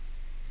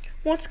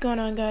What's going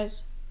on,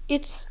 guys?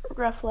 It's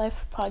Rough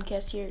Life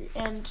Podcast here,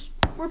 and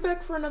we're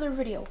back for another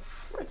video.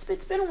 It's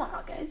been a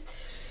while, guys.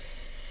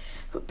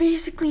 But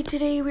basically,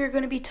 today we're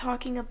going to be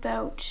talking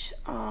about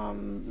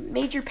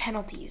major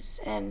penalties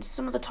and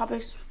some of the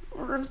topics.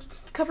 We're going to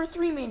cover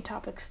three main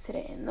topics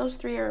today, and those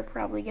three are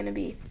probably going to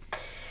be,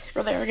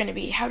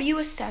 how do you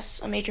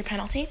assess a major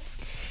penalty,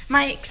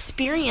 my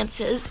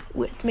experiences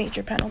with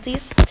major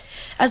penalties,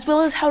 as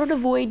well as how to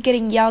avoid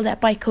getting yelled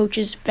at by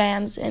coaches,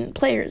 fans, and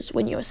players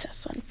when you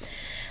assess one.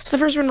 So the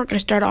first one we're going to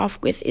start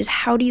off with is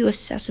how do you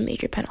assess a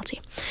major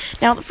penalty?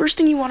 Now, the first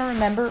thing you want to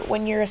remember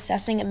when you're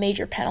assessing a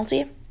major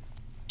penalty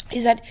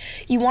is that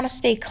you want to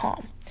stay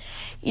calm.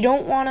 You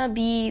don't want to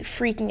be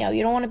freaking out.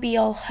 You don't want to be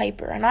all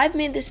hyper. And I've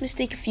made this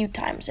mistake a few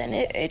times, and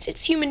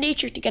it's human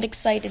nature to get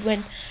excited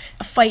when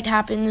a fight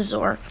happens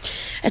or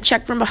a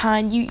check from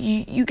behind.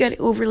 You get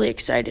overly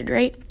excited,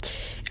 right?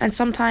 And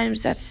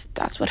sometimes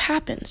that's what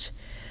happens.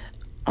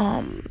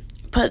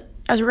 But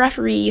as a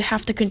referee, you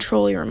have to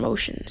control your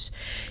emotions.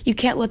 You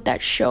can't let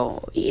that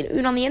show.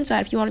 Even on the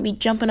inside, if you want to be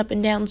jumping up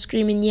and down,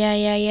 screaming,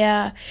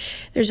 yeah,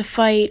 there's a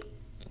fight,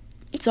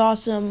 it's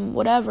awesome,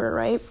 whatever,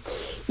 right?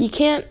 You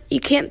can't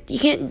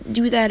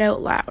do that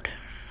out loud,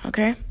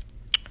 okay?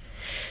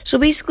 So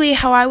basically,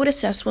 how I would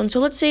assess one. So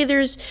let's say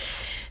there's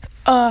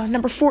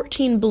number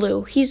 14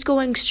 blue. He's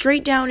going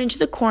straight down into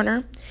the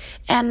corner,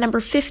 and number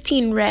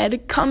 15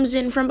 red comes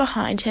in from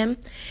behind him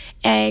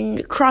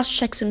and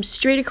cross-checks him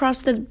straight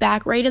across the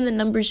back, right in the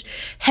numbers,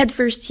 head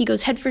first. He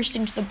goes head first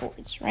into the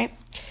boards, right?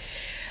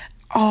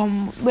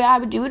 The way I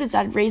would do it is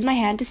I'd raise my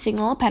hand to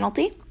signal a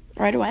penalty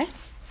right away.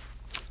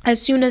 As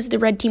soon as the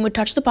red team would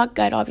touch the puck,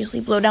 I'd obviously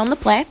blow down the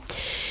play.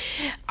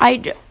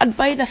 I'd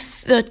buy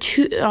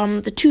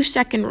the 2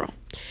 second rule.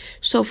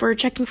 So for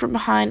checking from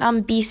behind,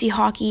 I'm BC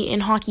Hockey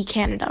in Hockey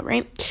Canada,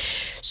 right?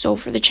 So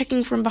for the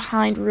checking from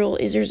behind rule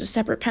is there's a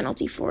separate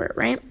penalty for it,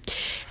 right?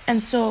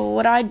 And so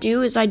what I'd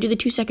do is I'd do the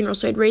 2 second rule.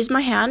 So I'd raise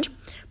my hand,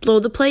 blow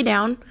the play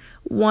down,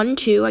 1,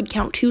 2, I'd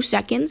count 2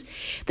 seconds.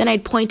 Then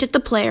I'd point at the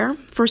player,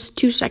 first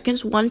 2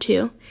 seconds, 1,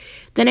 2.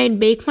 Then I'd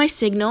make my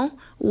signal,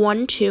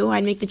 1, 2.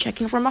 I'd make the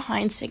checking from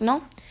behind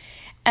signal.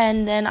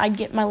 And then I'd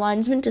get my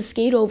linesman to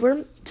skate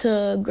over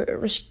to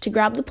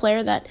grab the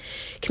player that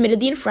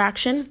committed the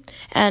infraction.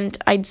 And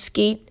I'd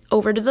skate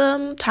over to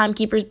the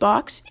timekeeper's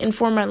box,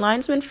 inform my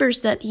linesman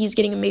first that he's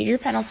getting a major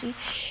penalty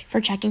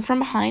for checking from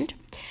behind,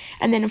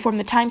 and then inform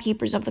the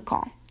timekeepers of the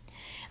call.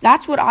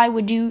 That's what I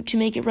would do to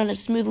make it run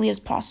as smoothly as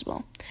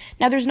possible.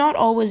 Now, there's not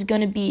always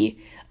going to be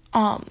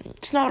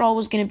it's not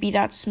always going to be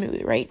that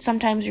smooth, right?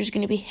 Sometimes there's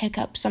going to be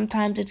hiccups.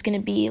 Sometimes it's going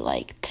to be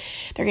like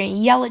they're going to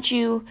yell at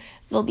you,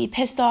 they'll be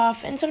pissed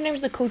off, and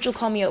sometimes the coach will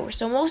call me over.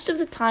 So most of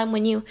the time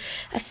when you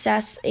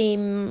assess a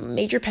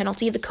major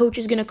penalty, the coach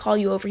is going to call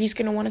you over. He's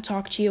going to want to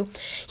talk to you.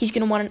 He's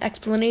going to want an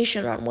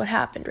explanation on what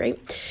happened, right?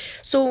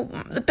 So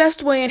the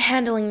best way in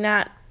handling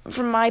that,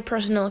 from my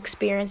personal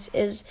experience,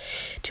 is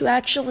to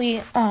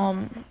actually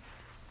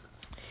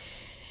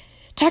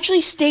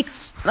stay,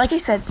 like I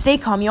said, stay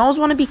calm. You always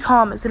want to be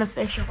calm as an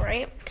official,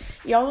 right?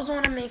 You always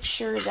want to make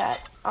sure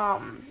that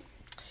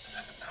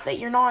that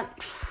you're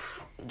not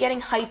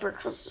getting hyper,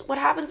 because what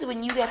happens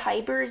when you get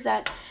hyper is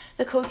that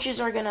the coaches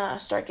are going to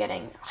start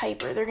getting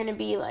hyper. They're going to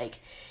be like,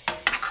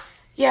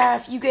 yeah,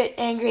 if you get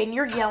angry and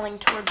you're yelling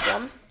towards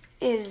them,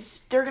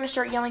 they're going to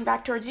start yelling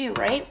back towards you,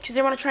 right? Because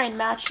they want to try and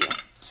match you.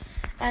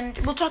 And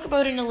we'll talk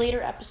about in a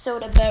later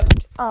episode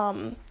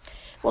about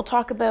we'll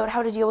talk about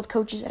how to deal with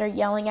coaches that are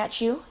yelling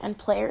at you and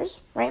players,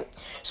 right?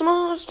 So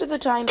most of the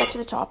time, back to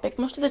the topic,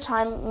 most of the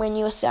time when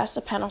you assess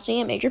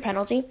a major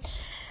penalty,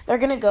 they're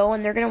going to go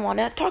and they're going to want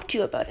to talk to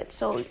you about it.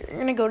 So you're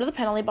going to go to the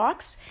penalty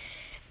box,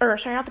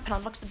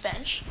 the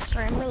bench.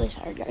 Sorry, I'm really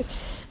tired, guys.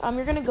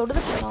 You're going to go to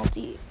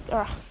the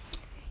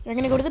you're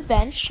going to go to the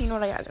bench. You know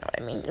what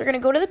I mean. You're going to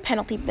go to the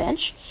penalty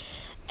bench,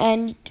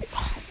 and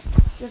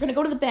you're going to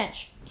go to the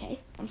bench, okay?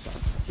 I'm sorry.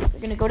 You're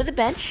going to go to the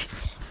bench,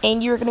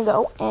 and you're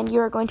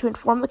going to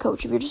inform the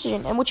coach of your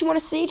decision. And what you want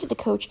to say to the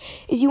coach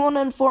is you want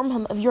to inform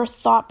him of your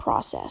thought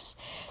process.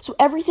 So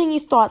everything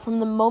you thought from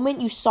the moment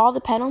you saw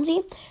the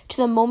penalty to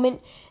the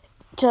moment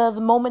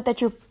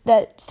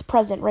that's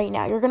present right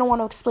now. You're going to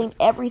want to explain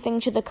everything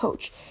to the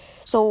coach.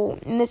 So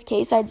in this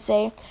case, I'd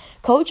say,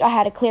 Coach, I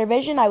had a clear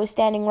vision. I was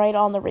standing right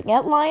on the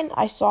ringette line.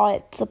 I saw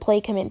the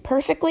play come in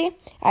perfectly.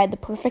 I had the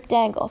perfect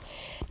angle.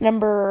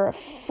 Number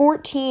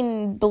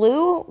 14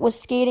 blue was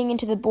skating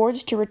into the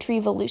boards to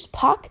retrieve a loose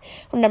puck.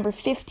 When number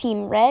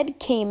 15 red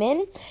came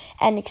in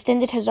and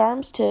extended his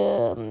arms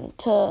to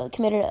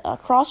commit a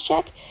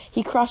cross-check.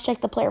 He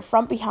cross-checked the player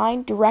from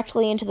behind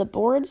directly into the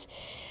boards,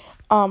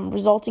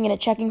 resulting in a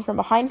checking from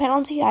behind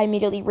penalty. I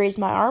immediately raised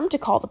my arm to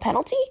call the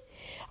penalty.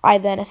 I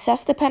then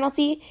assessed the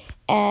penalty,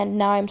 and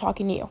now I'm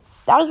talking to you.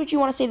 That is what you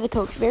want to say to the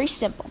coach. Very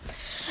simple.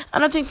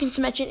 Another thing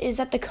to mention is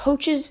that the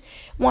coaches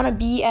want to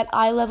be at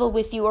eye level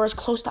with you, or as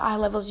close to eye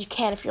level as you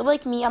can. If you're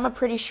like me, I'm a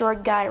pretty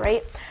short guy,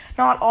 right?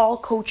 Not all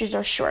coaches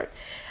are short.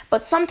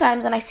 But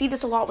sometimes, and I see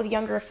this a lot with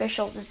younger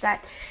officials, is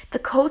that the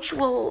coach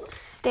will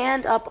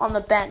stand up on the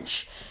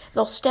bench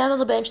They'll stand on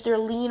the bench,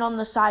 they'll lean on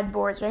the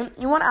sideboards, right?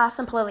 You want to ask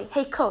them politely,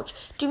 hey, coach,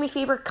 do me a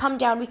favor, come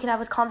down, we can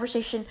have a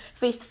conversation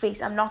face to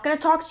face. I'm not going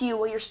to talk to you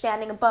while you're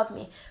standing above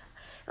me,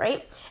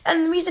 right?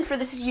 And the reason for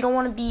this is you don't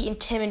want to be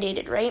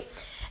intimidated, right?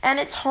 And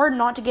it's hard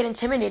not to get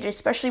intimidated,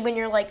 especially when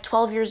you're like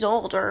 12 years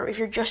old or if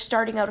you're just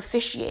starting out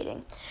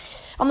officiating.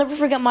 I'll never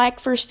forget my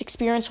first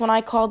experience when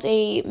I called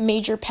a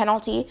major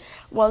penalty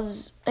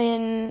was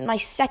in my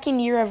second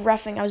year of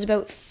reffing. I was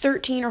about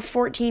 13 or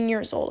 14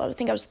 years old. I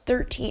think I was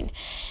 13.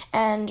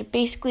 And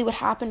basically what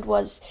happened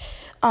was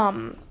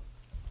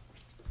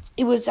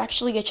it was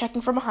actually a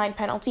checking from behind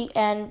penalty,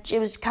 and it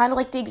was kind of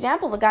like the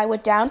example. The guy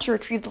went down to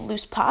retrieve the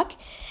loose puck,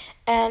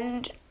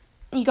 and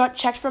he got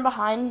checked from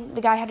behind.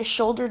 The guy had his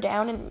shoulder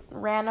down and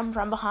ran him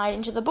from behind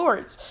into the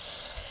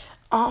boards.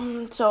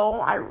 So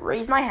I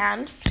raised my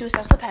hand to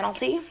assess the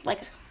penalty,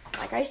 like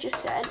I just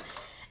said,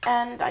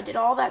 and I did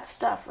all that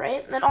stuff,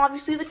 right? And then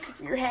obviously,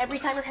 every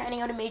time you're handing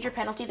out a major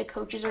penalty, the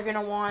coaches are going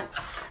to want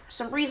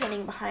some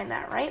reasoning behind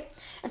that, right?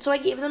 And so I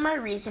gave them my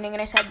reasoning,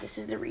 and I said, this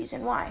is the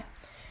reason why.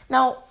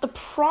 Now, the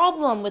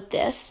problem with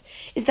this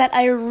is that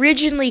I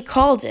originally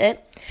called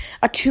it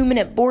a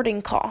 2-minute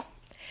boarding call.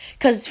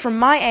 Because from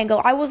my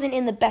angle, I wasn't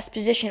in the best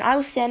position. I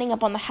was standing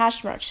up on the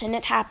hash marks, and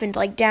it happened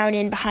like down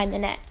in behind the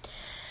net.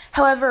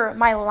 However,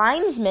 my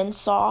linesman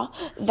saw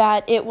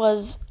that it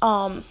was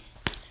a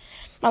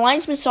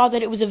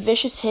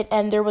vicious hit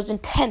and there was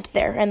intent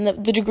there, and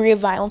the degree of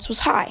violence was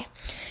high.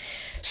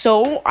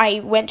 So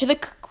I went to the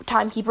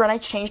timekeeper and I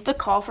changed the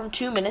call from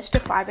 2 minutes to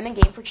 5 in a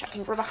game for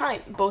checking for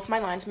behind. Both my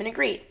linesmen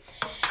agreed.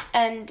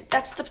 And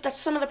that's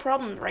some of the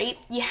problem, right?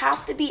 You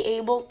have to be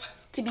able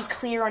to be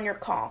clear on your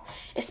call,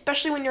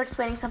 especially when you're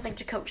explaining something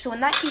to coach. So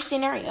in that case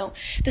scenario,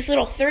 this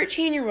little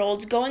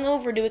 13-year-old's going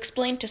over to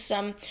explain to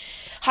some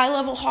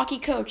high-level hockey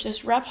coach,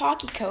 this rep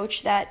hockey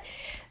coach, that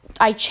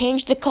I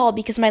changed the call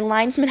because my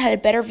linesman had a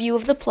better view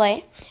of the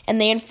play, and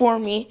they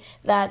informed me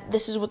that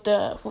this is what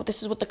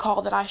the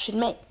call that I should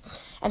make.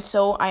 And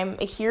so I'm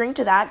adhering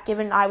to that,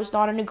 given I was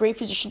not in a great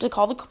position to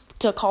call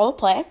the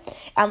play,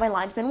 and my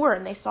linesmen were,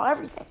 and they saw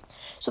everything.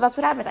 So that's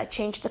what happened. I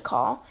changed the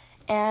call,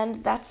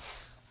 and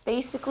that's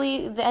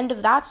basically the end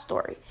of that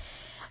story.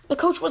 The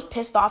coach was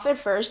pissed off at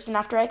first, and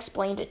after I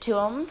explained it to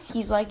him,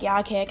 he's like, yeah,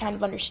 okay, I kind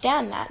of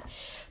understand that.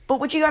 But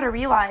what you got to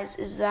realize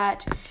is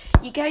that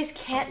you guys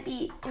can't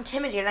be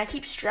intimidated. I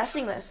keep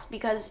stressing this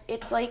because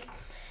it's like,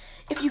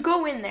 if you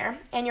go in there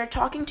and you're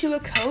talking to a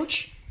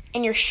coach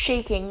and you're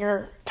shaking,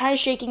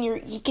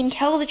 you can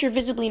tell that you're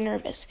visibly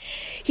nervous.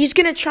 He's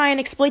going to try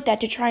and exploit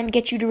that to try and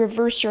get you to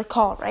reverse your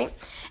call, right?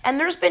 And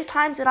there's been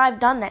times that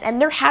I've done that,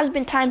 and there has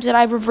been times that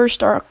I've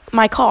reversed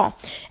my call.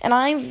 And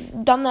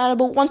I've done that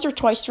about once or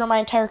twice through my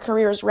entire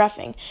career as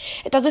reffing.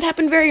 It doesn't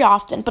happen very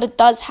often, but it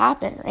does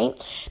happen, right?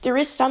 There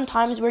is some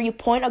times where you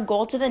point a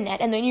goal to the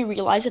net and then you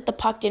realize that the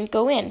puck didn't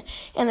go in.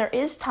 And there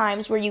is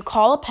times where you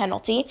call a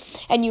penalty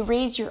and you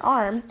raise your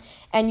arm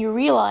and you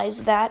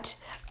realize that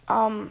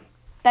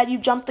you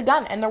jumped the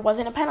gun and there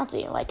wasn't a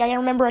penalty. Like, I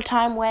remember a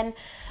time when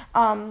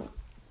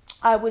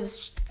I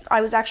was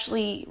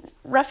actually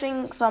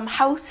reffing some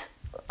house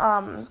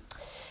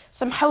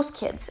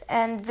kids,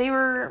 and they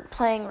were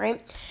playing,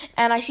 right?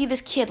 And I see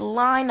this kid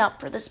line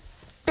up for this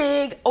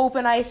big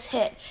open ice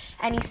hit,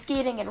 and he's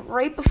skating, and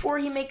right before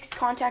he makes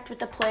contact with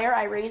the player,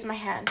 I raise my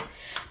hand.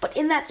 But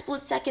in that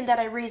split second that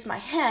I raise my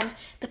hand,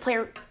 the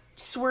player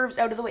swerves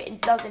out of the way and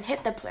doesn't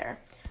hit the player.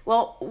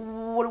 Well,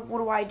 what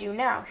do I do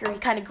now? Here he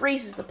kind of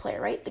grazes the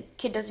player, right? The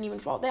kid doesn't even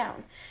fall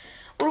down.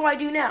 What do I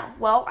do now?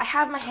 Well, I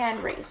have my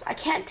hand raised. I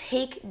can't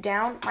take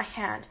down my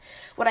hand.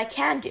 What I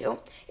can do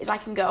is I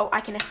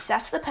can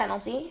assess the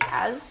penalty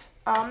as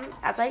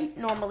I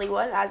normally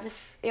would, as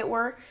if it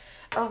were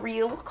a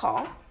real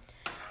call,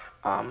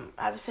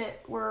 as if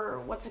it were,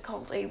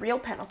 a real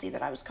penalty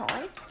that I was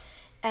calling.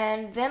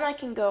 And then I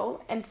can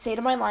go and say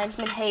to my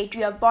linesman, hey, do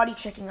you have body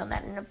checking on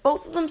that? And if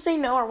both of them say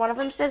no, or one of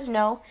them says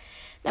no,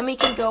 then we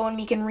can go and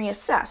we can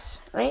reassess,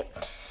 right?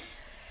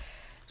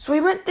 So we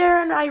went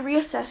there and I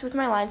reassessed with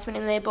my linesman,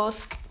 and they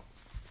both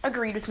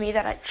agreed with me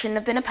that it shouldn't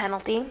have been a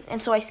penalty.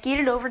 And so I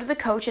skated over to the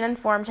coach and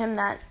informed him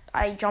that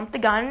I jumped the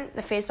gun,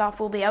 the face-off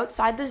will be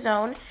outside the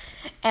zone,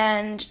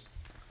 and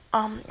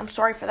I'm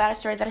sorry for that. I'm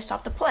sorry that I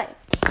stopped the play.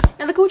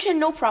 Now, the coach had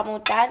no problem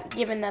with that,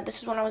 given that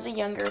this is when I was a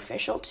younger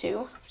official,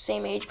 too.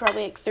 Same age,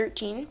 probably like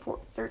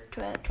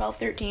 12,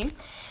 13.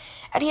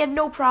 And he had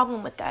no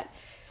problem with that.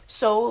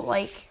 So,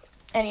 like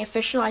any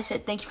official, I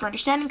said, thank you for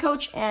understanding,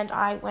 coach, and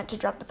I went to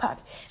drop the puck.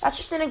 That's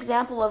just an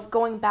example of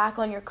going back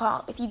on your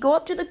call. If you go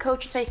up to the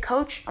coach and say,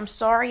 coach, I'm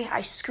sorry,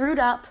 I screwed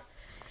up.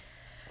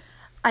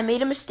 I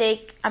made a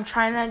mistake. I'm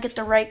trying to get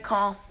the right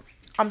call.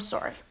 I'm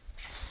sorry.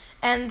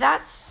 And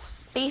that's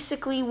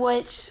basically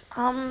what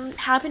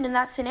happened in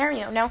that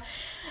scenario. Now,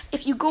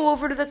 if you go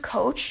over to the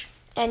coach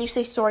and you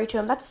say sorry to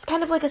him, that's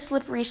kind of like a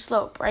slippery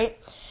slope, right?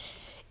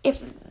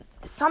 If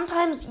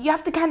sometimes you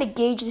have to kind of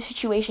gauge the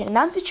situation. In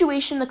that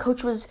situation, the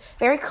coach was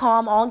very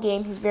calm all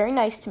game. He's very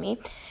nice to me.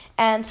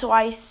 And so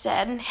I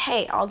said,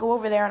 hey, I'll go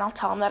over there and I'll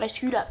tell him that I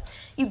screwed up.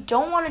 You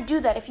don't want to do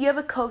that if you have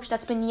a coach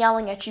that's been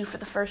yelling at you for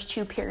the first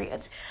 2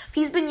 periods. If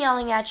he's been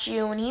yelling at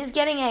you and he's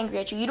getting angry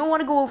at you, you don't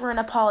want to go over and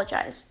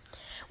apologize.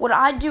 What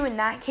I'd do in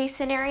that case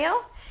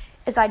scenario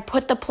is I'd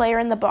put the player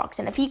in the box.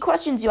 And if he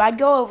questions you, I'd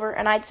go over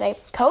and I'd say,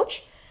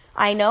 Coach,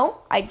 I know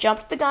I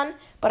jumped the gun,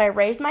 but I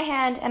raised my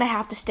hand and I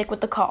have to stick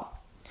with the call.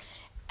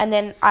 And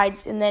then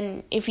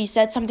if he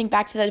said something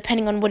back to that,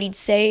 depending on what he'd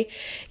say,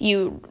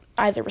 you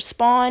either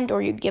respond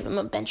or you'd give him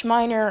a bench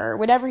minor or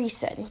whatever he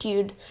said.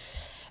 You'd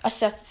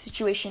assess the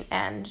situation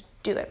and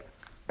do it.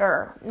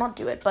 Or not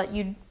do it, but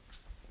you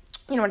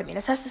know what I mean.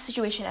 Assess the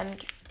situation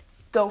and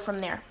go from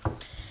there.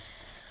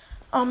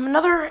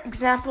 Another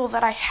example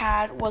that I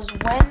had was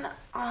when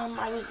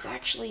I was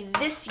actually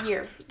this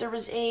year. There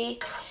was a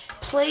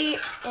play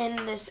in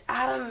this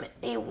Adam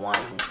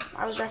A1.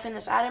 I was reffing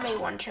this Adam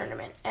A1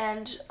 tournament,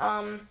 and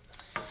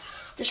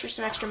just for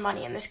some extra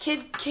money. And this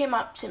kid came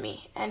up to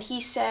me, and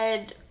he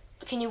said,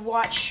 can you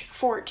watch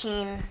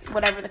 14,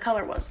 whatever the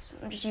color was?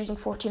 I'm just using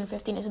 14 and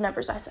 15 as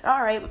numbers. I said,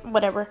 all right,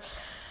 whatever.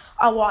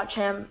 I'll watch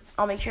him.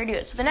 I'll make sure to do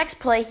it. So the next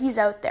play, he's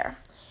out there.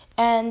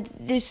 And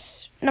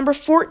this number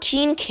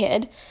 14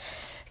 kid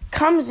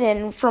comes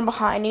in from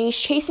behind, and he's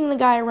chasing the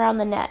guy around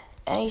the net.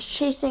 And he's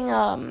chasing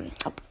a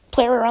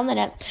player around the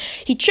net.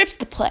 He trips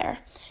the player.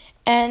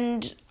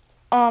 And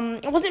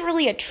it wasn't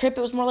really a trip.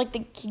 It was more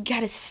like he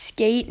got his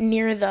skate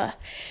near the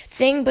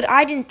thing. But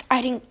I didn't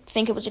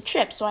think it was a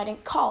trip, so I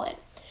didn't call it.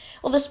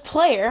 Well, this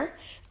player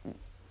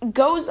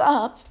goes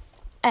up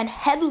and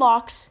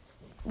headlocks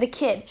the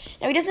kid.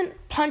 Now, he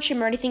doesn't punch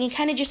him or anything. He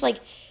kind of just,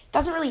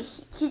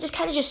 he just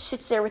kind of just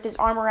sits there with his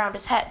arm around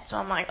his head. So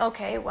I'm like,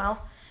 okay,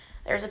 well,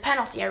 there's a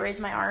penalty. I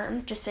raise my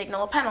arm to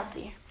signal a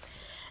penalty.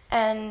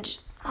 And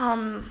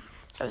I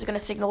was going to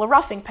signal a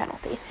roughing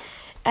penalty.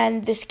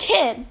 And this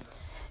kid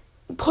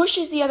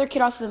pushes the other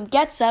kid off of him,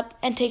 gets up,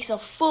 and takes a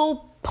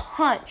full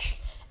punch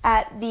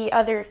at the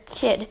other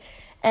kid.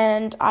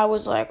 And I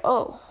was like,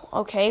 oh,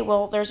 okay,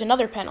 well, there's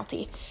another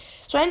penalty.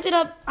 So I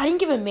didn't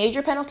give a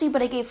major penalty,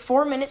 but I gave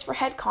 4 minutes for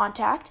head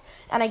contact,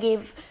 and I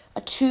gave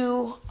a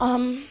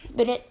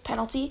 2-minute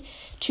penalty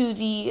to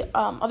the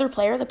other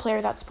player, the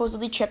player that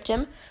supposedly tripped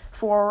him,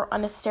 for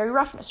unnecessary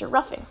roughness or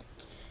roughing.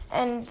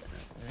 And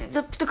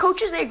the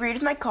coaches, they agreed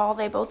with my call.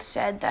 They both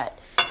said that,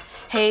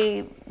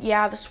 hey,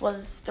 yeah, this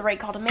was the right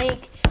call to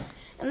make.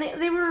 And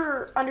they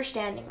were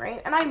understanding,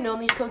 right? And I've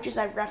known these coaches.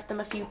 I've reffed them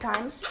a few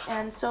times.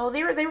 And so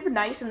they were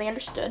nice and they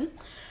understood.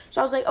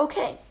 So I was like,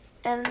 okay.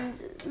 And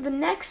the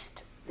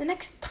next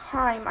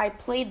time I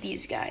played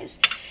these guys,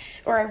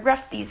 or I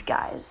reffed these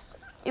guys,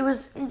 it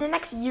was the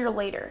next year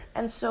later.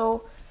 And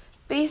so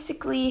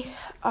basically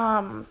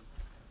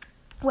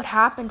what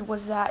happened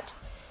was that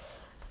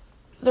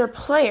their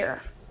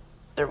player,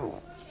 it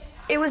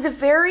was a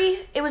very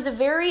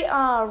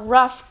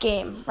rough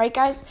game, right,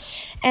 guys?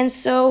 And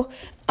so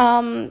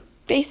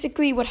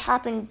basically what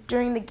happened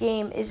during the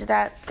game is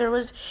that there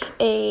was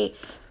a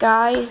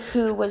guy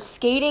who was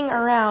skating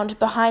around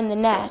behind the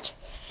net,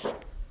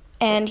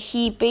 and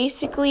he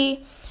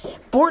basically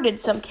boarded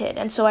some kid.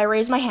 And so I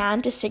raised my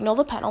hand to signal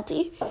the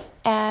penalty,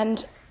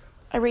 and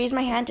I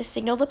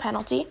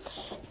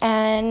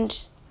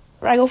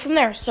go from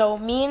there. So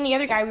me and the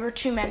other guy, we were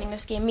 2-manning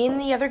this game. Me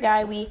and the other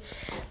guy, we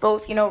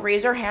both,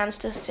 raise our hands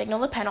to signal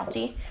the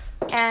penalty,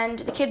 and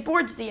the kid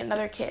boards the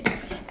another kid.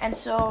 And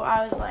so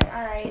I was like,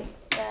 all right,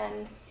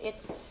 then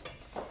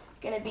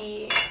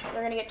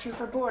they're gonna get 2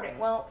 for boarding.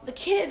 Well, the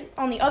kid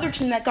on the other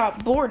team that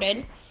got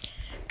boarded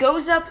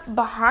goes up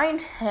behind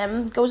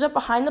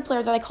the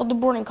player that I called the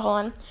boarding call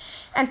on,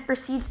 and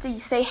proceeds to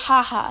say,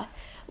 haha.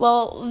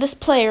 Well, the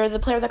player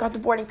that got the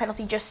boarding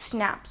penalty, just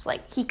snaps.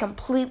 Like, he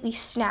completely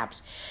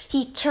snaps.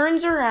 He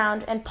turns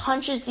around and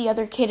punches the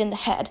other kid in the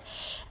head.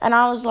 And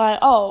I was like,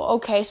 oh,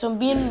 okay. So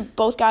me and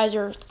my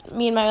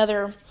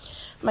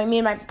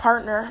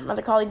partner, my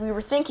other colleague, we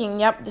were thinking,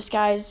 yep, this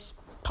guy's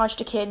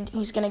punched a kid.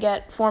 He's going to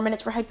get 4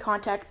 minutes for head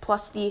contact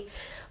plus the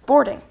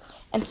boarding.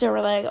 And so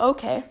we're like,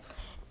 okay.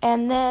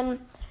 And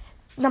then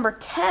number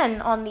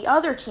 10 on the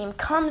other team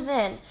comes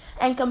in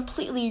and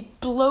completely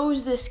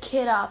blows this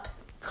kid up,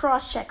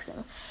 cross-checks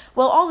him.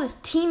 Well, all his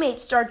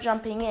teammates start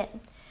jumping in,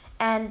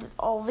 and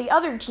all the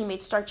other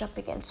teammates start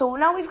jumping in. So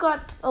now we've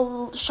got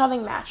a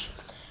shoving match.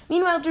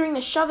 Meanwhile, during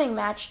the shoving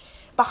match,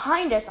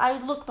 behind us, I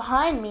look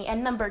behind me,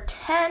 and number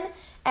 10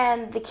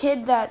 and the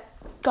kid that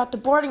got the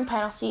boarding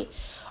penalty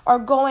are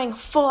going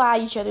full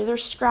at each other. They're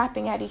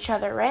scrapping at each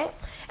other, right?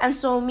 And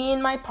so me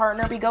and my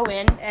partner, we go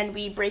in and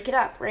we break it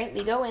up, right?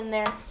 We go in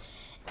there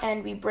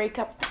and we break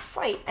up the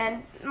fight.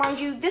 And mind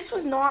you, this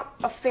was not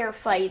a fair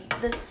fight.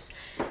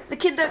 The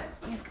kid that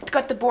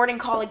got the boarding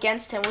call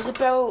against him was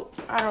about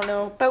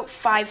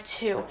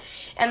 5'2",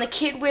 and the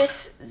kid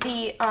with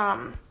the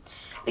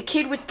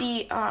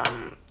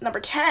number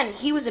 10,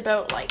 he was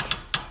about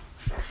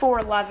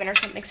 4'11" or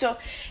something. So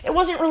it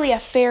wasn't really a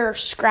fair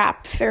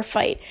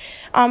fight.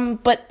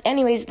 But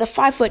anyways, the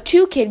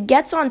 5'2" kid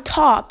gets on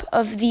top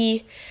of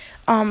the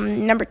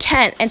number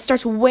 10 and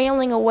starts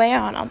wailing away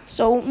on him.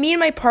 So me and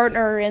my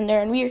partner are in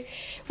there, and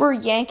we're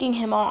yanking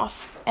him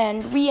off.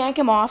 And we yank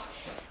him off,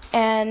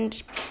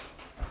 and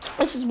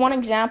this is one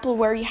example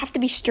where you have to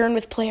be stern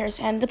with players.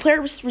 And the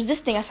player was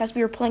resisting us as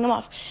we were pulling him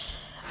off.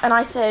 And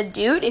I said,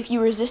 dude, if you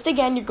resist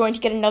again, you're going to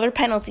get another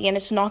penalty, and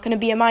it's not going to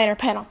be a minor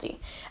penalty.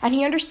 And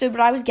he understood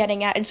what I was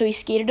getting at, and so he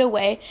skated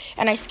away,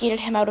 and I skated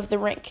him out of the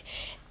rink,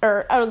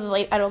 or out of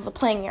the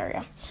playing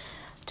area,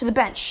 to the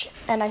bench.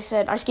 And I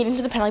skated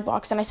into the penalty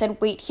box, and I said,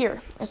 wait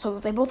here. And so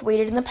they both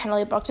waited in the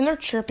penalty box, and they're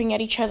chirping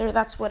at each other.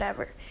 That's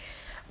whatever.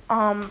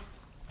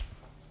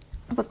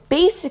 But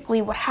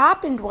basically what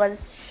happened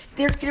was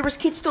there was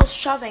kids still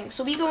shoving.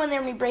 So we go in there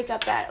and we break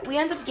up that. We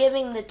end up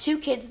giving the two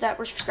kids that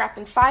were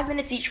scrapping 5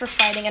 minutes each for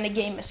fighting and a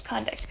game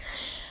misconduct.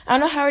 I don't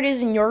know how it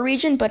is in your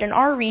region, but in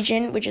our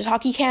region, which is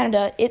Hockey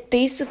Canada, it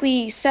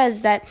basically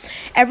says that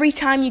every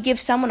time you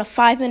give someone a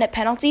 5-minute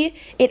penalty,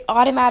 it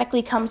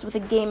automatically comes with a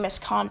game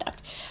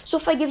misconduct. So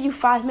if I give you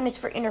 5 minutes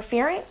for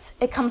interference,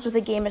 it comes with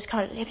a game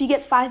misconduct. If you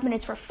get 5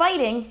 minutes for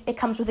fighting, it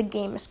comes with a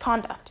game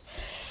misconduct.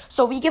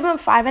 So we give them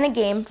 5 in a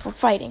game for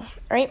fighting,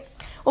 right?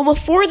 Well,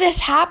 before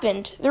this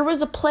happened, there was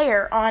a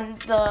player on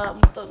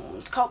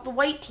it's called the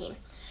white team.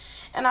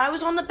 And I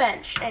was on the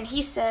bench, and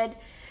he said,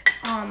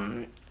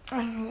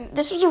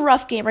 this was a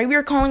rough game, right? We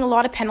were calling a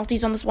lot of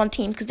penalties on this one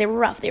team because they were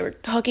rough. They were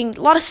hooking,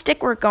 a lot of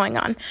stick work going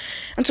on.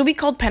 And so we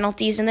called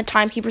penalties, and the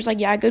timekeeper's like,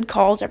 yeah, good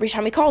calls every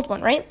time we called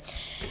one, right?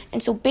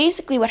 And so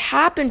basically what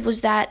happened was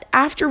that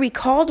after we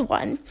called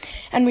one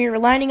and we were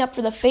lining up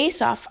for the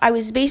face-off,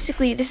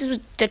 this was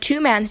the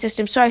two-man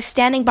system, so I was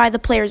standing by the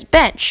player's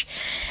bench.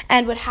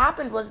 And what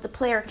happened was the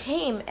player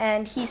came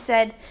and he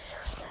said,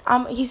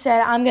 I'm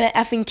going to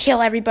effing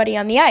kill everybody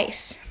on the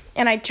ice.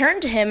 And I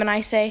turned to him and I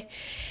say,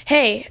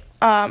 hey,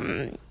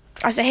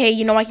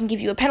 I can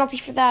give you a penalty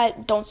for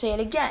that. Don't say it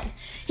again.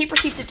 He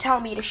proceeds to tell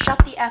me to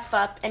shut the F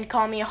up and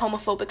call me a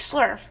homophobic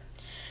slur.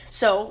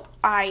 So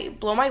I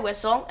blow my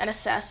whistle and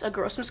assess a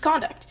gross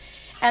misconduct.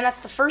 And that's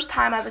the first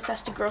time I've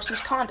assessed a gross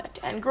misconduct.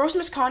 And gross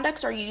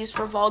misconducts are used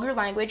for vulgar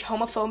language,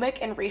 homophobic,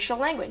 and racial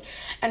language.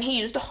 And he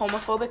used a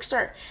homophobic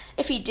slur.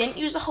 If he didn't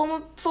use a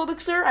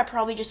homophobic slur, I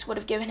probably just would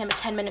have given him a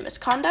 10-minute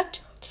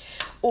misconduct.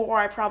 Or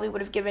I probably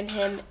would have given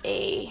him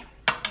a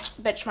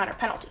bench minor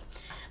penalty.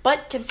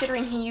 But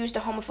considering he used a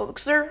homophobic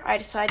slur, I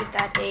decided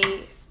that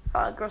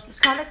a gross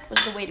misconduct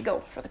was the way to go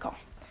for the call.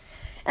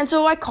 And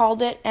so I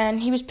called it,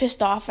 and he was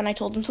pissed off, and I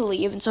told him to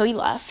leave, and so he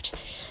left.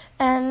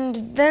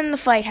 And then the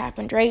fight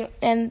happened, right?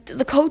 And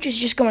the coach is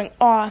just going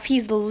off.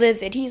 He's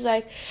livid. He's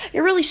like,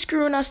 you're really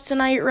screwing us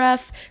tonight,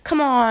 ref.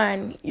 Come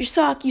on. You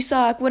suck,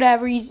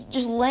 whatever. He's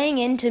just laying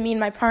into me and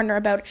my partner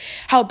about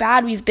how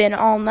bad we've been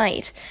all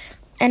night.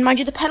 And mind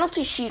you, the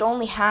penalty sheet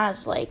only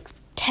has,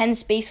 10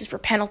 spaces for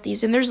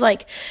penalties, and there's,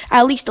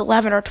 at least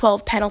 11 or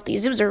 12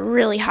 penalties. It was a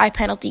really high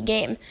penalty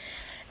game.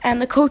 And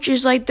the coach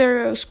is like,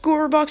 their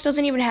score box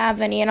doesn't even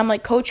have any. And I'm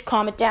like, Coach,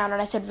 calm it down. And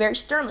I said very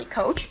sternly,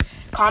 Coach,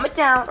 calm it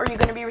down or you're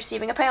going to be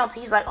receiving a penalty.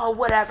 He's like, oh,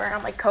 whatever. And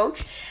I'm like,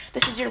 Coach,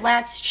 this is your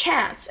last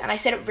chance. And I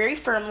said it very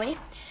firmly.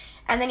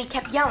 And then he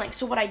kept yelling.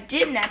 So what I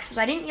did next was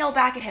I didn't yell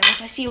back at him,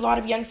 which I see a lot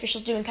of young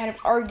officials doing, kind of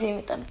arguing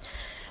with them.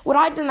 What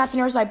I did in that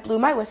scenario is I blew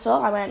my whistle.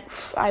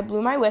 I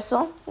blew my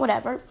whistle,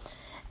 whatever.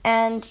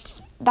 And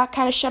that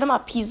kind of shut him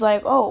up. He's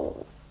like,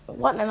 oh,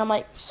 what? And I'm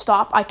like,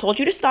 stop. I told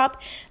you to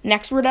stop.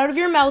 Next word out of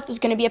your mouth is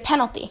going to be a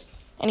penalty.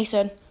 And he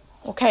said,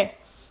 okay,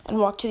 and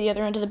walked to the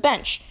other end of the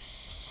bench.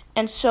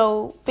 And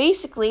so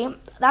basically,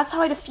 that's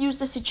how I diffused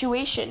the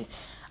situation.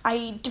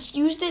 I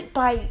diffused it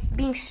by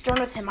being stern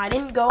with him. I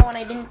didn't go and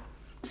I didn't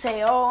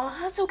say, oh,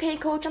 that's okay,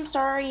 Coach, I'm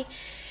sorry.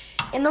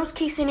 In those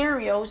case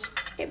scenarios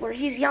where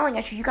he's yelling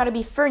at you, you got to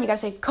be firm. You got to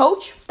say,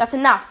 Coach, that's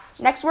enough.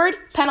 Next word,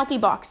 penalty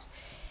box.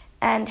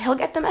 And he'll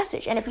get the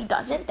message. And if he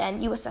doesn't,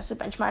 then you assess a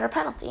bench minor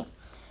penalty.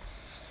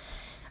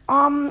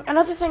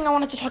 Another thing I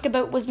wanted to talk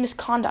about was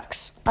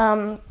misconducts.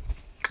 I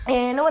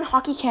know in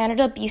Hockey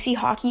Canada, BC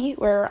Hockey,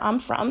 where I'm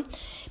from,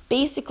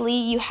 basically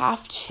you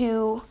have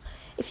to,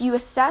 if you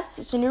assess,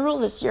 it's a new rule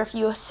this year, if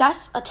you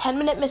assess a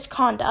 10-minute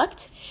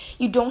misconduct,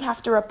 you don't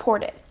have to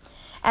report it.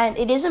 And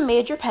it is a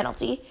major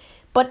penalty,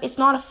 but it's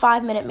not a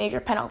 5-minute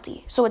major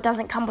penalty, so it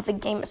doesn't come with a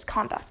game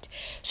misconduct.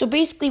 So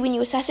basically, when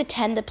you assess a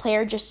 10, the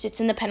player just sits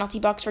in the penalty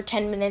box for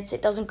 10 minutes.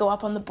 It doesn't go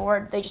up on the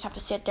board. They just have to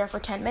sit there for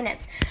 10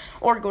 minutes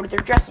or go to their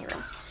dressing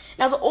room.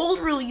 Now, the old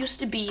rule used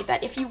to be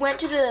that if you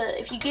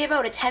gave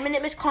out a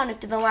 10-minute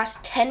misconduct in the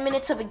last 10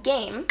 minutes of a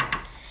game,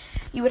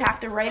 you would have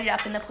to write it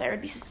up and the player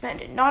would be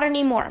suspended. Not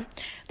anymore.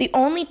 The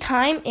only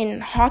time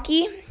in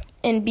hockey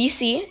in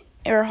BC,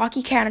 or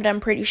Hockey Canada, I'm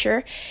pretty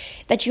sure,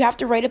 that you have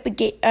to write up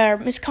a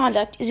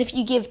misconduct is if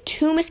you give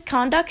 2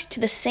 misconducts to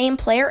the same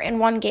player in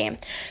one game.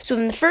 So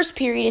in the first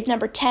period, if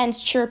number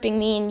 10's chirping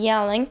me and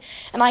yelling,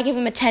 and I give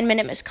him a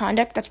 10-minute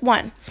misconduct, that's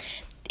 1.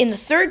 in the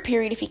third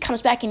period, if he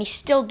comes back and he's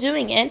still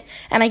doing it,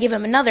 and I give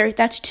him another,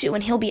 that's 2,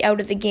 and he'll be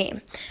out of the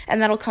game.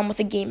 And that'll come with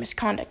a game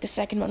misconduct. The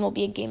second one will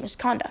be a game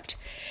misconduct.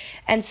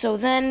 And so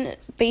then,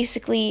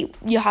 basically,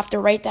 you'll have to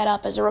write that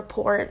up as a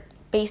report.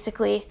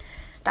 Basically,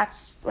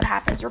 that's what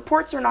happens.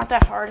 Reports are not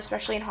that hard,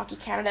 especially in Hockey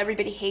Canada.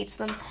 Everybody hates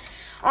them.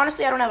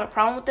 Honestly, I don't have a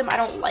problem with them. I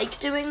don't like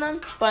doing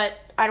them, but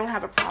I don't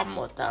have a problem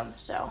with them.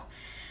 So,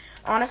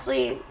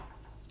 honestly,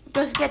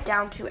 just get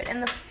down to it.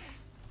 And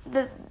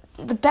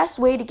the best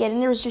way to get in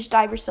there is just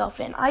dive yourself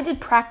in. I did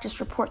practice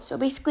reports. So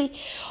basically,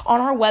 on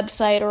our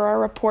website or our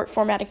report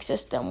formatting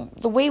system,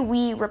 the way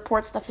we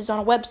report stuff is on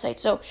a website.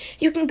 So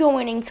you can go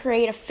in and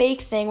create a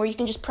fake thing where you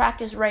can just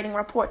practice writing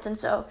reports. And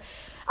so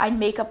I'd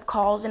make up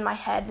calls in my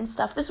head and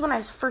stuff. This is when I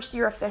was first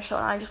year official,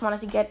 and I just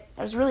wanted to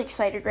I was really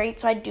excited, right?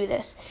 So I'd do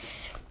this.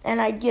 And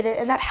I'd get it,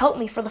 and that helped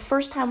me for the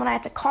first time when I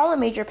had to call a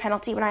major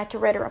penalty, when I had to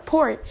write a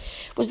report,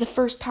 was the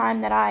first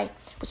time that I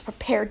was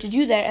prepared to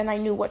do that, and I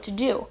knew what to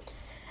do.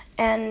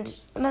 And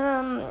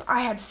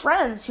I had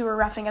friends who were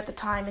reffing at the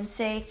time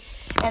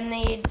and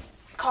they'd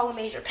call a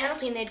major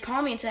penalty, and they'd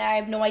call me and say, I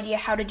have no idea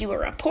how to do a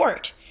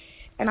report.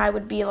 And I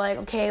would be like,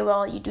 okay,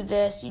 well, you do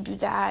this, you do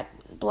that,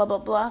 blah, blah,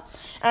 blah.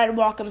 And I'd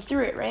walk them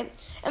through it, right?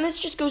 And this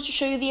just goes to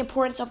show you the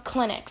importance of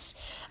clinics.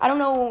 I don't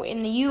know,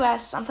 in the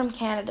U.S., I'm from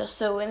Canada,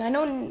 and I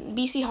know in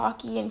BC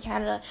Hockey in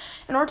Canada,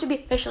 in order to be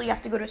official, you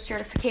have to go to a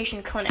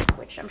certification clinic,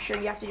 which I'm sure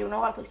you have to do in a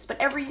lot of places.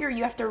 But every year,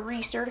 you have to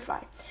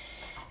recertify.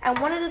 And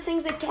one of the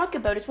things they talk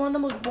about, it's one of the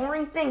most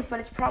boring things,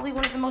 but it's probably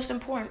one of the most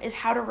important, is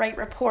how to write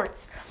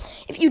reports.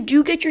 If you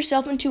do get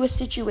yourself into a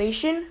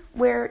situation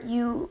where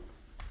you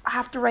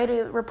have to write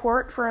a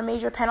report for a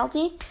major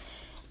penalty,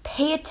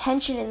 pay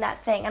attention in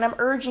that thing. And I'm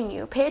urging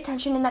you, pay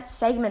attention in that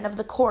segment of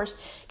the course,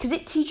 because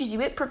it teaches you,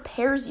 it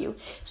prepares you.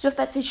 So if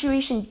that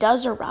situation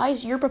does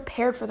arise, you're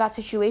prepared for that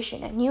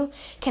situation, and you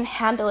can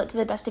handle it to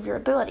the best of your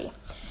ability.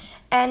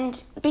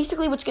 And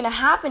basically what's going to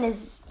happen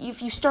is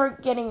if you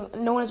start getting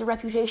known as a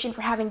reputation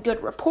for having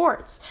good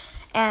reports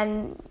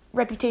and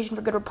they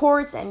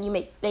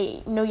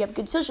know you have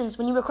good decisions,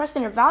 when you request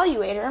an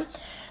evaluator,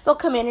 they'll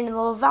come in and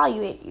they'll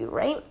evaluate you,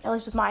 right? At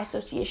least with my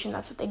association,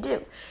 that's what they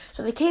do.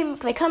 So they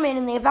come in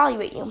and they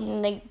evaluate you,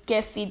 and they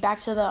give feedback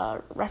to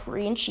the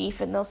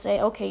referee-in-chief, and they'll say,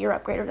 okay, you're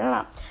upgraded or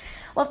not.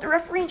 Well, if the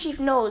referee-in-chief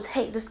knows,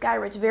 hey, this guy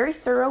writes very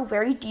thorough,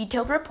 very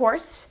detailed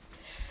reports,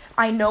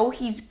 I know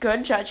he's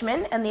good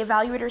judgment, and the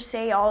evaluators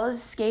say all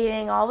his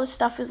skating, all his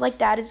stuff is like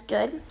that is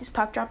good, his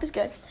puck drop is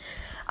good,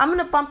 I'm going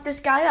to bump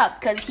this guy up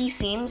because he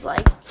seems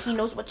like he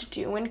knows what to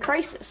do in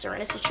crisis or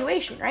in a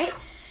situation, right?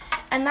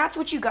 And that's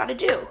what you got to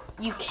do.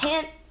 You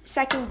can't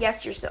second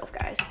guess yourself,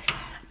 guys.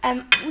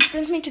 Which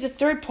brings me to the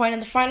third point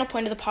and the final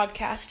point of the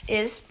podcast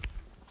is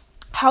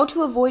how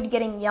to avoid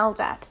getting yelled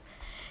at.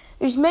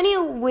 There's many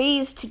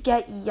ways to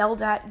get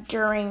yelled at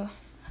during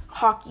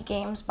hockey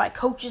games by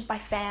coaches, by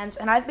fans,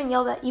 and I've been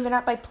yelled at even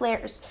by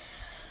players.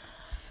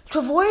 To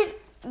avoid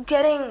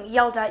getting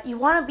yelled at, you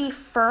want to be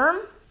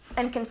firm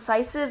and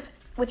concisive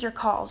with your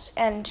calls,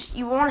 and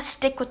you want to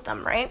stick with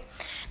them, right?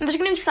 And there's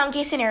going to be some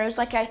case scenarios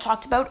like I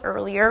talked about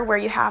earlier where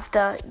you have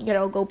to,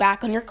 go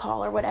back on your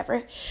call or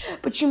whatever,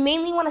 but you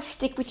mainly want to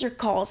stick with your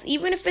calls,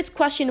 even if it's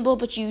questionable,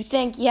 but you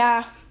think,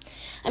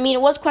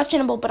 it was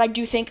questionable, but I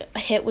do think a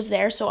hit was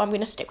there, so I'm going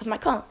to stick with my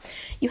call.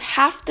 You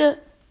have to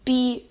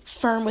be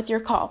firm with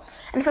your call.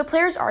 And if a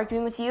player is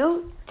arguing with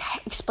you,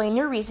 explain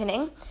your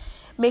reasoning.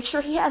 Make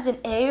sure he has an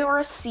A or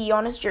a C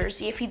on his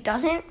jersey. If he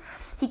doesn't,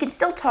 he can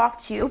still talk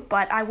to you,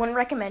 but I wouldn't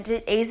recommend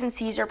it. A's and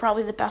C's are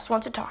probably the best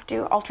ones to talk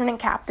to. Alternate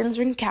captains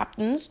or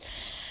captains,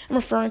 I'm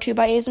referring to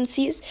by A's and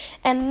C's,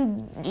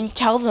 and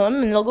tell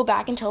them, and they'll go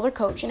back and tell their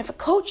coach. And if a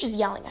coach is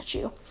yelling at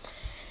you,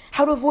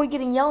 how to avoid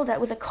getting yelled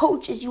at with a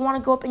coach is you want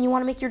to go up and you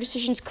want to make your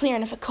decisions clear.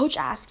 And if a coach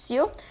asks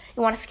you,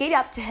 you want to skate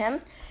up to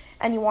him,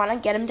 and you want to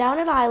get him down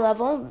at eye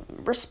level,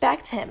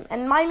 respect him.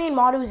 And my main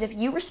motto is if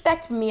you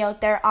respect me out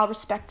there, I'll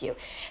respect you.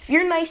 If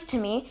you're nice to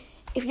me,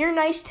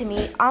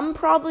 I'm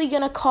probably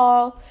going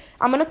to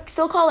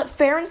still call it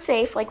fair and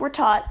safe like we're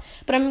taught,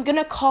 but I'm going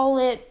to call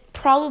it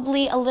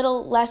probably a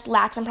little less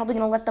lax. I'm probably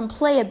going to let them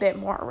play a bit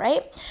more,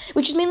 right?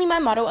 Which is mainly my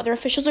motto. Other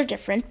officials are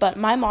different, but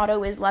my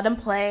motto is let them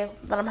play,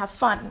 let them have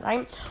fun,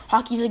 right?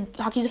 Hockey's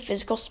a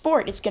physical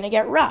sport. It's going to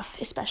get rough,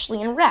 especially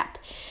in rep.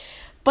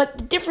 But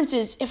the difference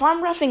is, if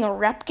I'm reffing a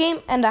rep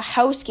game and a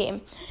house game,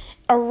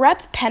 a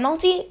rep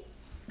penalty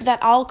that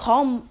I'll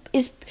call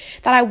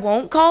that I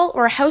won't call,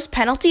 or a house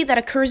penalty that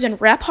occurs in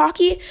rep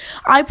hockey,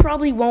 I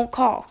probably won't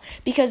call.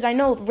 Because I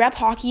know rep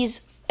hockey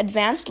is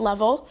advanced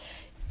level,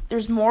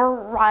 there's more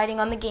riding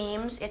on the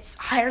games, it's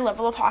higher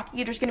level of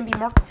hockey, there's going to be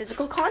more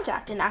physical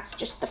contact, and that's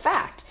just the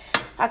fact.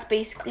 That's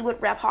basically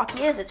what rep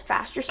hockey is. It's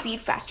faster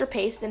speed, faster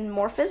pace, and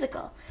more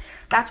physical.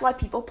 That's why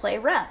people play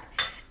rep.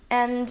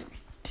 And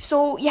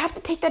so you have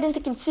to take that into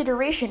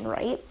consideration,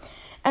 right?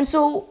 And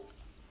so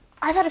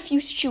I've had a few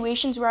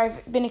situations where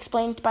I've been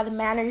explained by the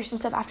managers and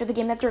stuff after the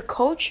game that their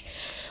coach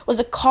was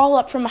a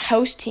call-up from a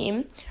house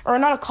team, or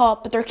not a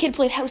call-up, but their kid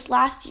played house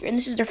last year, and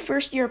this is their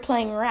first year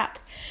playing rep.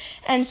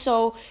 And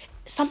so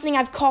something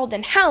I've called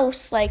in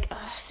house, like a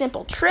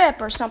simple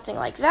trip or something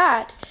like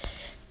that,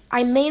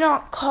 I may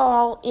not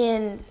call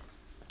it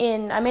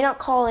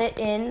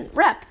in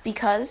rep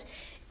because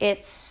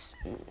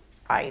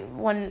I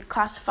wouldn't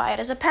classify it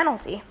as a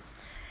penalty.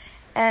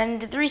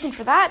 And the reason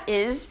for that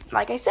is,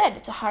 like I said,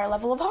 it's a higher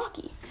level of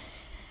hockey.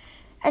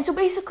 And so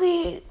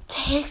basically, it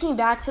takes me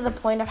back to the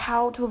point of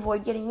how to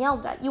avoid getting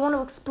yelled at. You want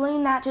to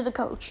explain that to the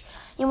coach.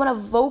 You want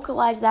to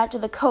vocalize that to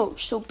the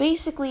coach. So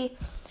basically,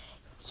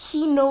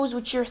 he knows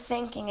what you're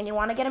thinking, and you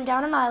want to get him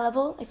down an eye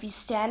level. If he's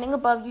standing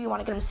above you, you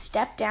want to get him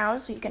step down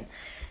so you can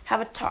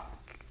have a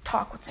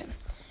talk with him.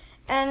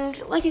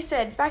 And like I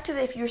said, back to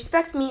the if you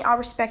respect me, I'll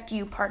respect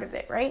you part of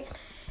it, right?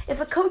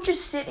 If a coach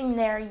is sitting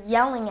there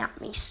yelling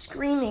at me,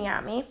 screaming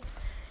at me,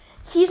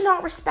 he's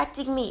not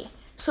respecting me.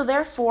 So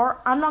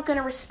therefore, I'm not going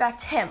to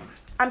respect him.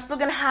 I'm still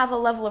going to have a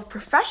level of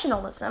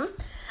professionalism.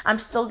 I'm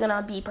still going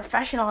to be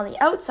professional on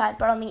the outside,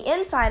 but on the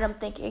inside, I'm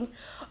thinking,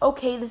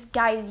 okay, this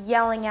guy is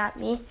yelling at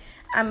me.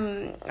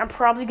 I'm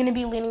probably going to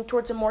be leaning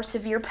towards a more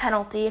severe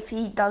penalty if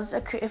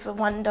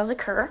one does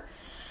occur.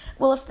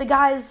 Well, if the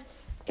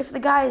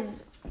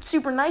guy's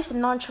super nice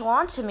and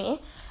nonchalant to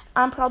me,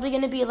 I'm probably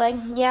going to be like,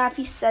 yeah, if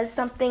he says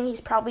something, he's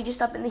probably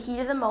just up in the heat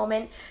of the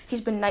moment.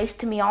 He's been nice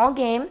to me all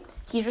game.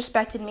 He's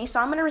respected me, so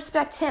I'm going to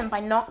respect him by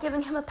not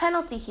giving him a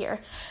penalty here.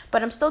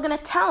 But I'm still going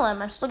to tell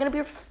him, I'm still going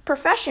to be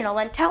professional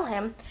and tell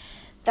him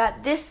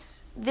that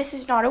this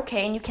is not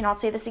okay and you cannot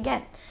say this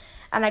again.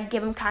 And I'd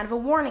give him kind of a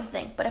warning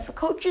thing. But if a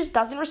coach just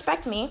doesn't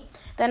respect me,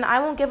 then I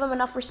won't give him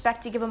enough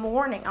respect to give him a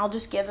warning. I'll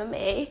just give him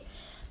a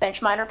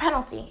bench minor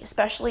penalty,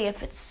 especially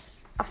if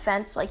it's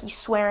offense like he's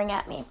swearing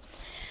at me.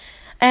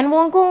 And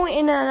we'll go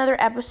in another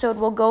episode,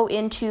 we'll go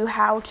into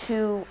how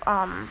to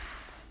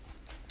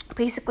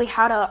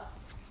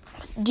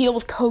deal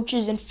with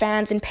coaches and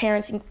fans and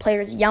parents and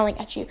players yelling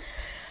at you.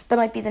 That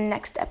might be the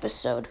next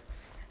episode.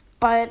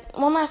 But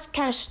one last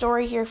kind of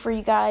story here for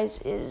you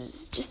guys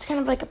is just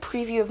kind of like a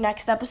preview of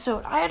next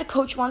episode. I had a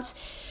coach once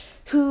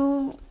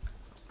who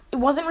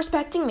wasn't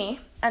respecting me.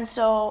 And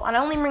I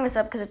only bring this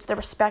up because it's the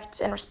respect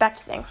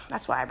thing.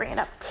 That's why I bring it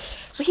up.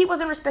 So he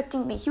wasn't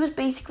respecting me. He was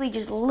basically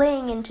just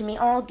laying into me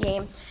all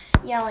game,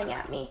 yelling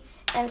at me.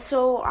 And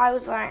so I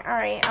was like, all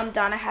right, I'm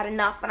done. I had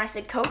enough. And I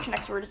said, coach,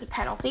 next word is a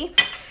penalty.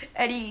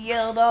 And he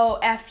yelled, oh,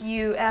 F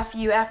you, F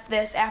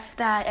this, F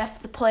that, F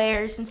the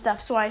players and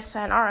stuff. So I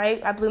said, all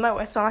right. I blew my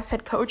whistle. I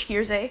said, coach,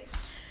 here's a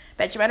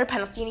bench minor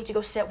penalty. You need to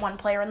go sit one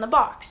player in the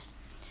box.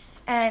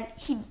 And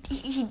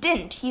he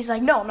didn't. He's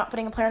like, no, I'm not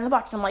putting a player in the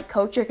box. I'm like,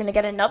 coach, you're going to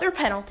get another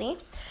penalty.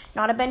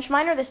 Not a bench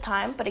minor this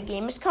time, but a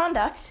game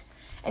misconduct.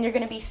 And you're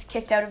going to be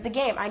kicked out of the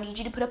game. I need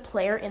you to put a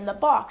player in the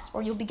box,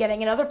 or you'll be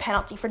getting another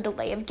penalty for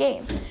delay of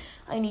game.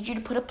 I need you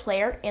to put a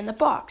player in the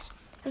box.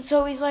 And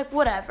so he's like,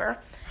 whatever.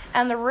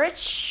 And the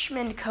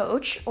Richmond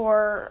coach,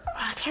 or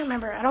I can't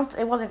remember.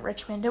 It wasn't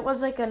Richmond. It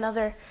was like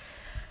another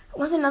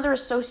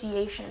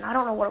association. I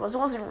don't know what it was. It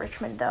wasn't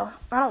Richmond, though.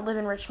 I don't live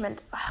in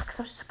Richmond because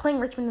I was playing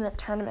Richmond in the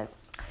tournament.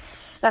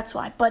 That's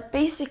why. But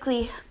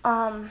basically,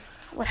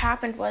 what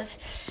happened was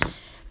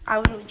I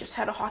literally just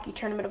had a hockey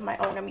tournament of my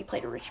own, and we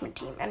played a Richmond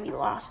team, and we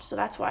lost. So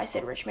that's why I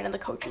said Richmond, and the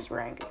coaches were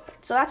angry.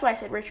 So that's why I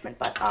said Richmond.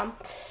 But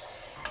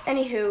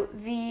anywho,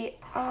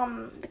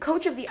 the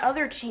coach of the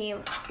other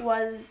team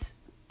was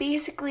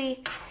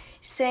basically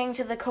saying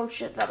to the coach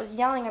that was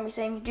yelling at me,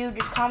 saying, dude,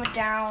 just calm it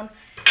down.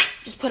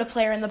 Just put a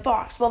player in the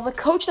box. Well, the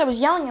coach that was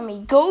yelling at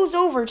me goes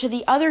over to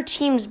the other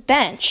team's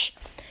bench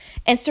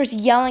and starts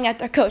yelling at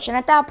their coach. And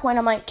at that point,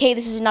 I'm like, okay,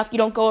 this is enough. You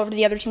don't go over to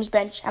the other team's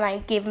bench. And I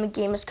gave him a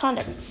game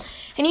misconduct.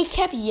 And he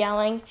kept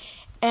yelling,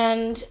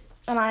 and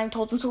I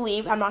told him to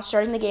leave. I'm not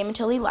starting the game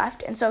until he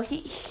left. And so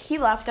he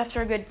left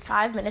after a good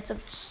 5 minutes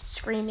of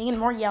screaming and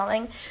more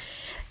yelling.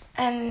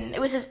 And it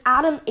was his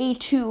Adam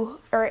A2,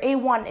 or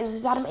A1. It was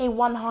his Adam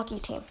A1 hockey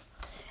team.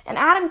 And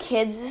Adam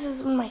kids, this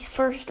is my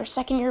first or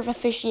second year of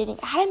officiating.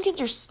 Adam kids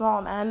are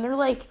small, man. They're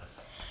like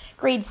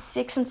grade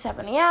 6 and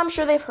 7. Yeah, I'm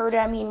sure they've heard it.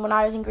 I mean, when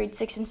I was in grade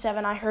 6 and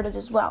 7, I heard it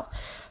as well.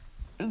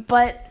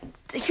 But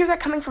to hear that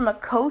coming from a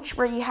coach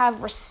where you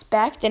have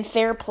respect and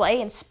fair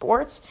play in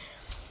sports,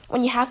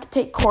 when you have to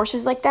take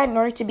courses like that in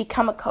order to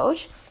become a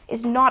coach,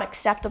 is not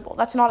acceptable.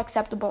 That's not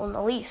acceptable in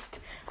the least.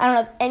 I don't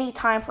have any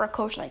time for a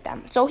coach like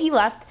that. So he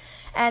left,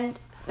 and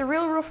the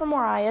real rule from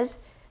where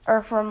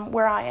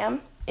I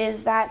am,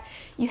 is that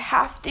you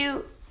have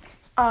to,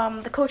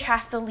 the coach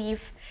has to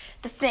leave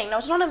the thing. Now,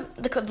 it's not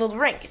the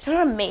rink. It's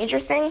not a major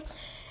thing.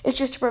 It's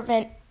just to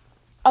prevent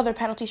other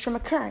penalties from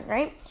occurring,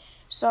 right?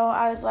 So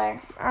I was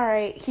like, all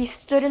right. He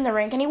stood in the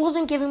rink, and he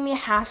wasn't giving me a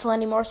hassle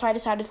anymore, so I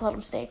decided to let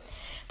him stay.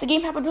 The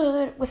game happened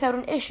without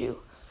an issue.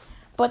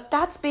 But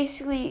that's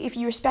basically, if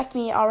you respect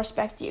me, I'll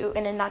respect you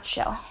in a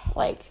nutshell.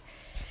 Like,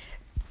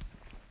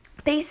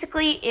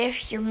 basically,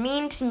 if you're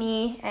mean to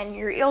me and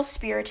you're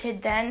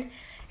ill-spirited, then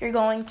you're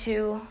going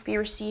to be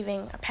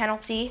receiving a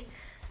penalty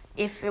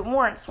if it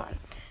warrants one.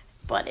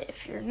 But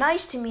if you're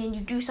nice to me and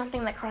you do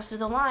something that crosses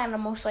the line,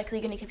 I'm most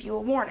likely going to give you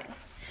a warning.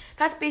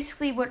 That's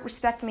basically what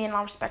respect me and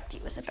I'll respect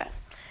you is about.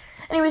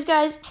 Anyways,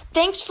 guys,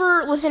 thanks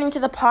for listening to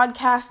the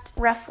podcast,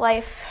 Ref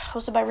Life,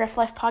 hosted by Ref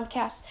Life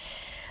Podcast.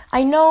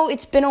 I know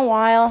it's been a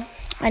while.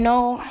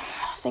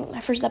 I think my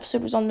first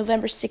episode was on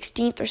November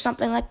 16th or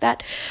something like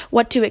that.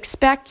 What to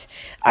expect.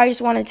 I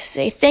just wanted to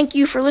say thank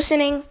you for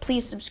listening.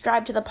 Please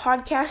subscribe to the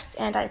podcast,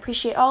 and I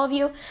appreciate all of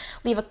you.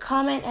 Leave a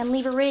comment and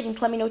leave a rating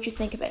to let me know what you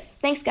think of it.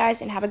 Thanks,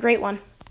 guys, and have a great one.